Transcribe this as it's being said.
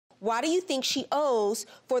why do you think she owes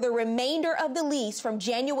for the remainder of the lease from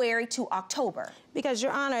January to October? Because,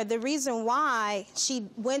 Your Honor, the reason why she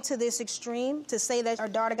went to this extreme to say that her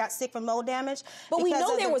daughter got sick from mold damage... But we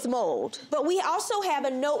know there was mold. But we also have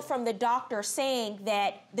a note from the doctor saying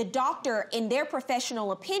that the doctor, in their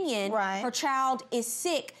professional opinion, her child is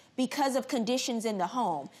sick because of conditions in the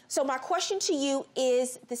home. So my question to you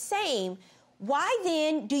is the same. Why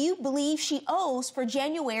then do you believe she owes for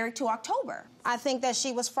January to October? I think that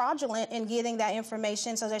she was fraudulent in getting that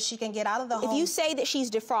information so that she can get out of the home. If you say that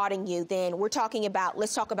she's defrauding you, then we're talking about,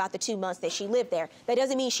 let's talk about the 2 months that she lived there. That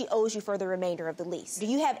doesn't mean she owes you for the remainder of the lease. Do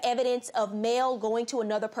you have evidence of mail going to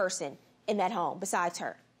another person in that home besides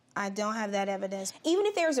her? I don't have that evidence. Even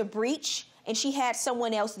if there's a breach and she had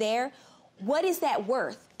someone else there, what is that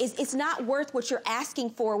worth? It's not worth what you're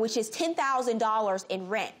asking for, which is $10,000 in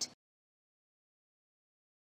rent.